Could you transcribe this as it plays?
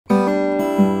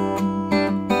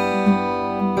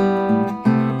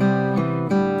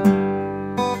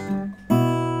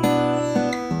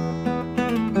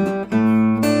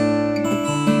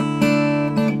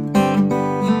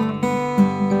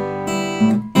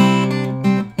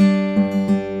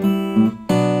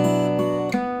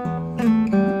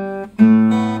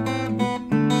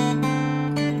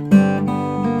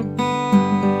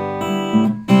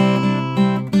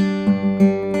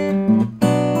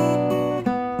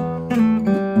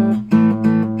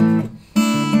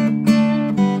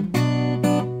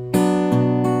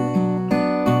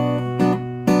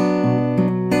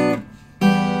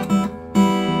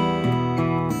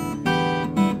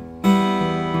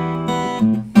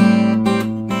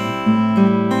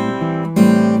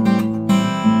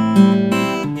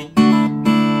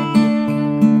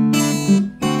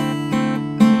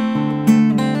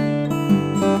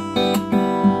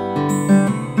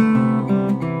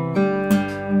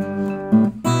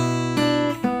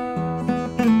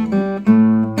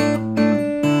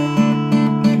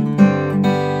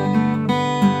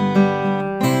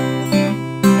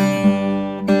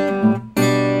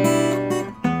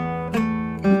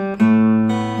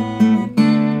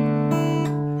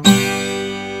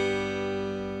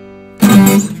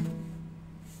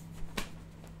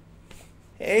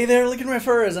Hey there,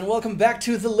 Licknriffers, and welcome back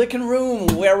to the Lickin' Room,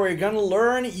 where we're gonna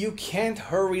learn You Can't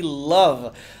Hurry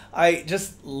Love. I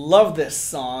just love this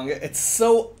song. It's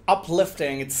so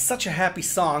uplifting. It's such a happy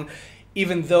song,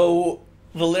 even though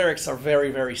the lyrics are very,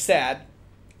 very sad.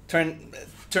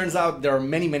 Turns out there are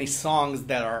many, many songs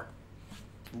that are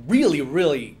really,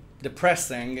 really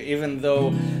depressing, even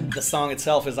though the song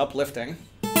itself is uplifting.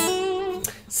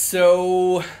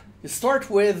 So, you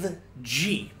start with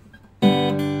G.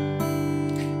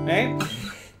 Okay.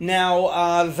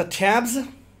 Now, the tabs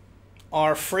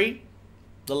are free.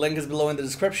 The link is below in the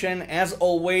description. As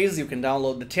always, you can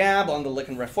download the tab on the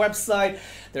Licknriff website.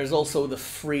 There's also the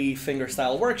free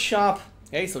Fingerstyle workshop.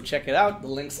 Okay, so check it out. The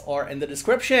links are in the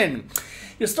description.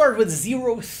 You start with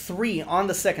 0-3 on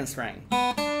the second string.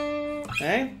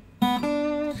 Okay.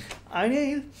 I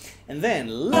need, and then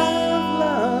love,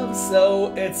 love.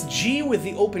 So it's G with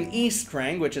the open E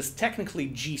string, which is technically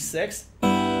G6.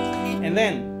 And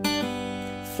then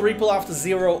 3 pull off to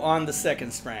 0 on the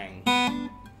second string.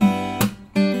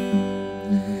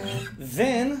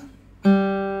 Then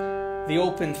the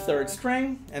open third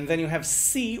string, and then you have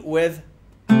C with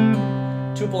 2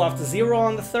 pull off to 0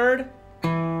 on the third, 2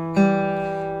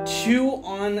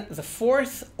 on the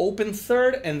fourth, open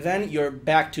third, and then you're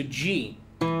back to G.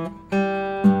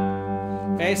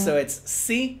 Okay, so it's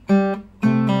C,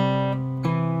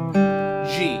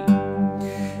 G.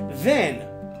 Then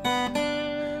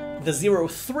the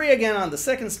 0-3 again on the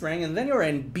second string, and then you're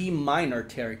in B minor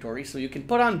territory. So you can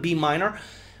put on B minor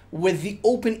with the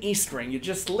open E string. You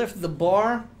just lift the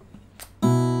bar.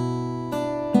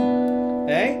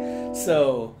 Okay,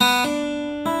 so,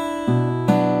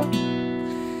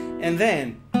 and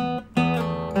then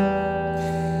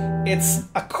it's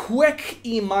a quick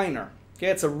E minor.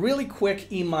 Okay, it's a really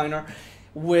quick E minor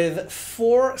with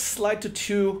 4 slide to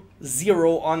 2,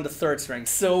 0 on the third string.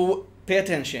 So pay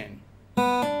attention.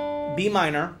 B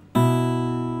minor,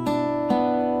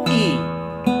 E.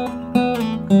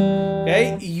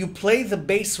 Okay, you play the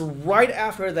bass right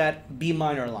after that B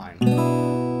minor line.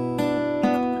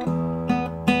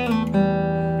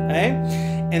 Okay,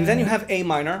 and then you have A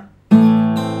minor.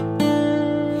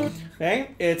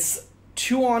 Okay, it's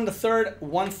 2 on the third,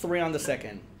 1-3 on the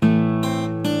second.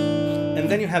 And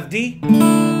then you have D.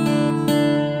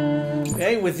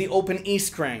 Okay, with the open E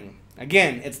string.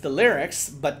 Again, it's the lyrics,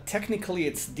 but technically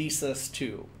it's D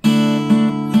sus2.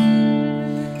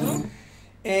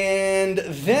 And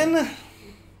then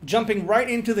jumping right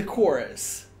into the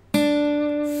chorus.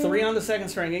 3 on the second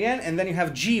string again, and then you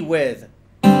have G with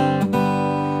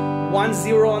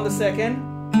 1-0 on the second.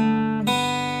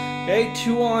 Okay,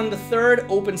 2 on the third,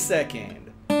 open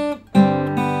second.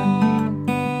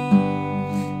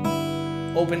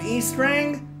 Open E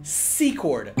string, C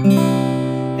chord.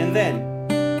 And then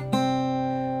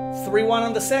 3-1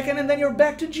 on the second, and then you're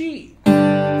back to G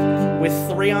with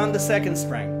 3 on the second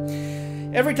string.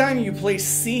 Every time you play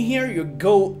C here, you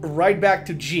go right back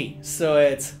to G. So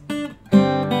it's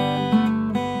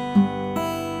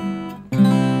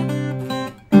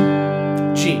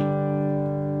G.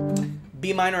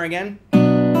 B minor again.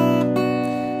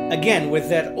 Again, with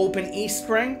that open E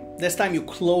string, this time you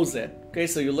close it. Okay,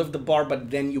 so you lift the bar,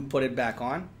 but then you put it back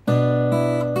on.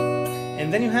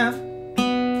 And then you have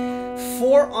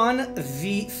 4 on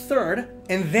the third,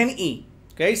 and then E.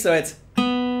 Okay, so it's,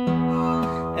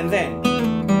 and then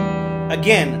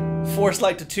again 4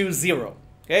 slide to 2, 0.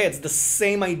 Okay, it's the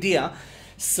same idea.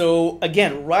 So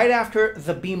again, right after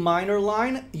the B minor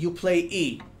line, you play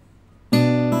E.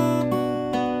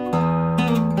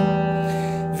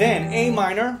 Then A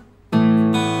minor,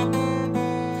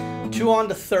 2 on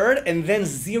the third, and then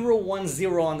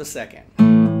 0-1-0 on the second.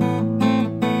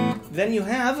 Then you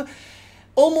have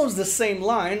almost the same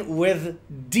line with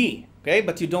D, okay,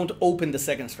 but you don't open the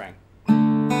second string.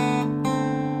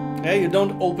 Okay, you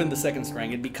don't open the second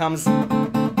string. It becomes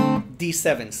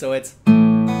D7, so it's,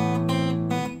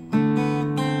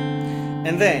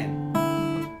 and then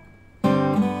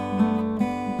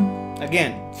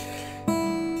again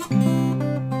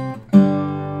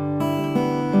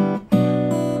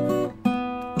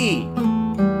E.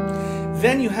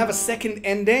 Then you have a second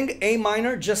ending, A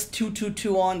minor, just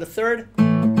 2-2-2 on the third.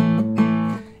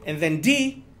 And then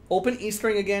D, open E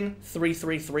string again,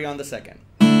 3-3-3 on the second.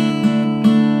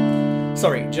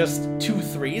 Sorry, just 2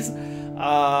 3s.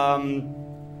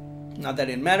 Not that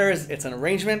it matters, it's an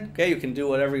arrangement. Okay, you can do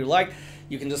whatever you like.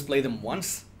 You can just play them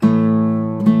once.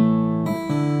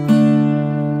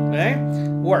 Okay,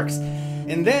 works.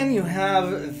 And then you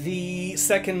have the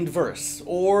second verse,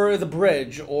 or the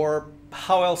bridge, or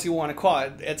how else you want to call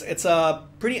it. It's a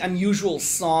pretty unusual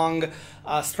song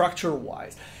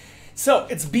structure-wise. So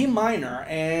it's B minor,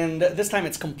 and this time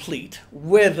it's complete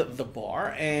with the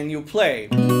bar, and you play.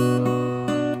 Okay,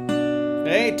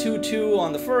 2-2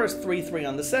 on the first, 3-3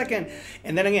 on the second,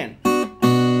 and then again.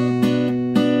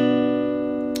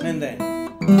 And then.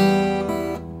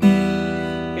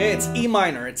 Okay, it's E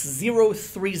minor. It's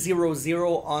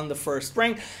 0-3-0-0 on the first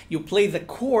string. You play the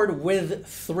chord with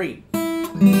 3.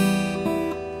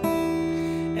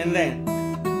 And then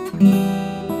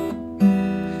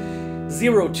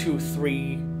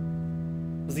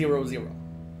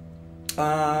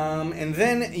 0-2-3-0-0. And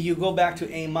then you go back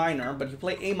to A minor, but you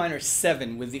play A minor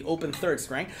 7 with the open third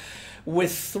string,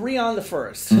 with 3 on the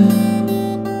first.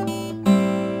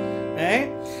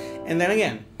 Okay? And then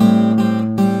again.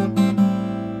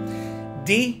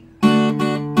 D.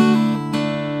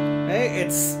 Okay,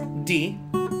 it's D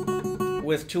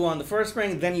with 2 on the first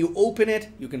string, then you open it,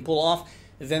 you can pull off,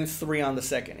 then 3 on the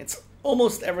second. It's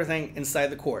almost everything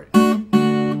inside the chord.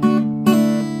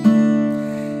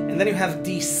 And then you have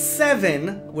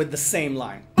D7 with the same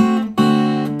line.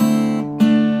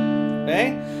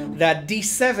 Okay? That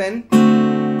D7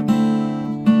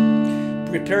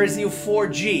 prepares you for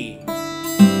G.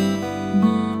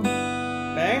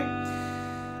 Okay?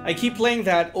 I keep playing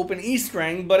that open E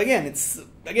string, but again, it's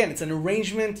an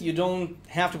arrangement. You don't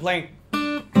have to play.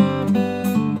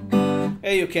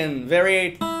 Hey, you can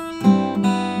vary.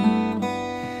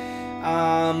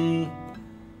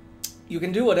 You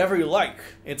can do whatever you like.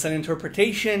 It's an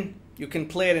interpretation. You can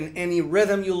play it in any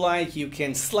rhythm you like. You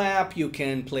can slap. You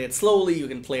can play it slowly. You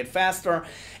can play it faster.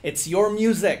 It's your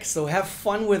music, so have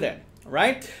fun with it.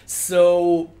 Right?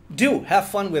 So do have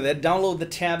fun with it. Download the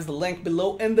tabs, the link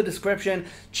below in the description.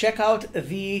 Check out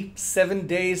the 7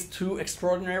 Days to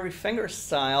Extraordinary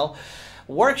Fingerstyle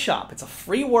workshop. It's a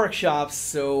free workshop,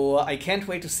 so I can't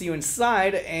wait to see you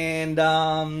inside, and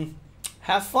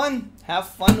have fun. Have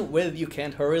fun with You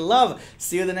Can't Hurry Love.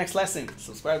 See you in the next lesson.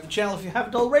 Subscribe to the channel if you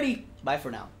haven't already. Bye for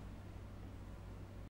now.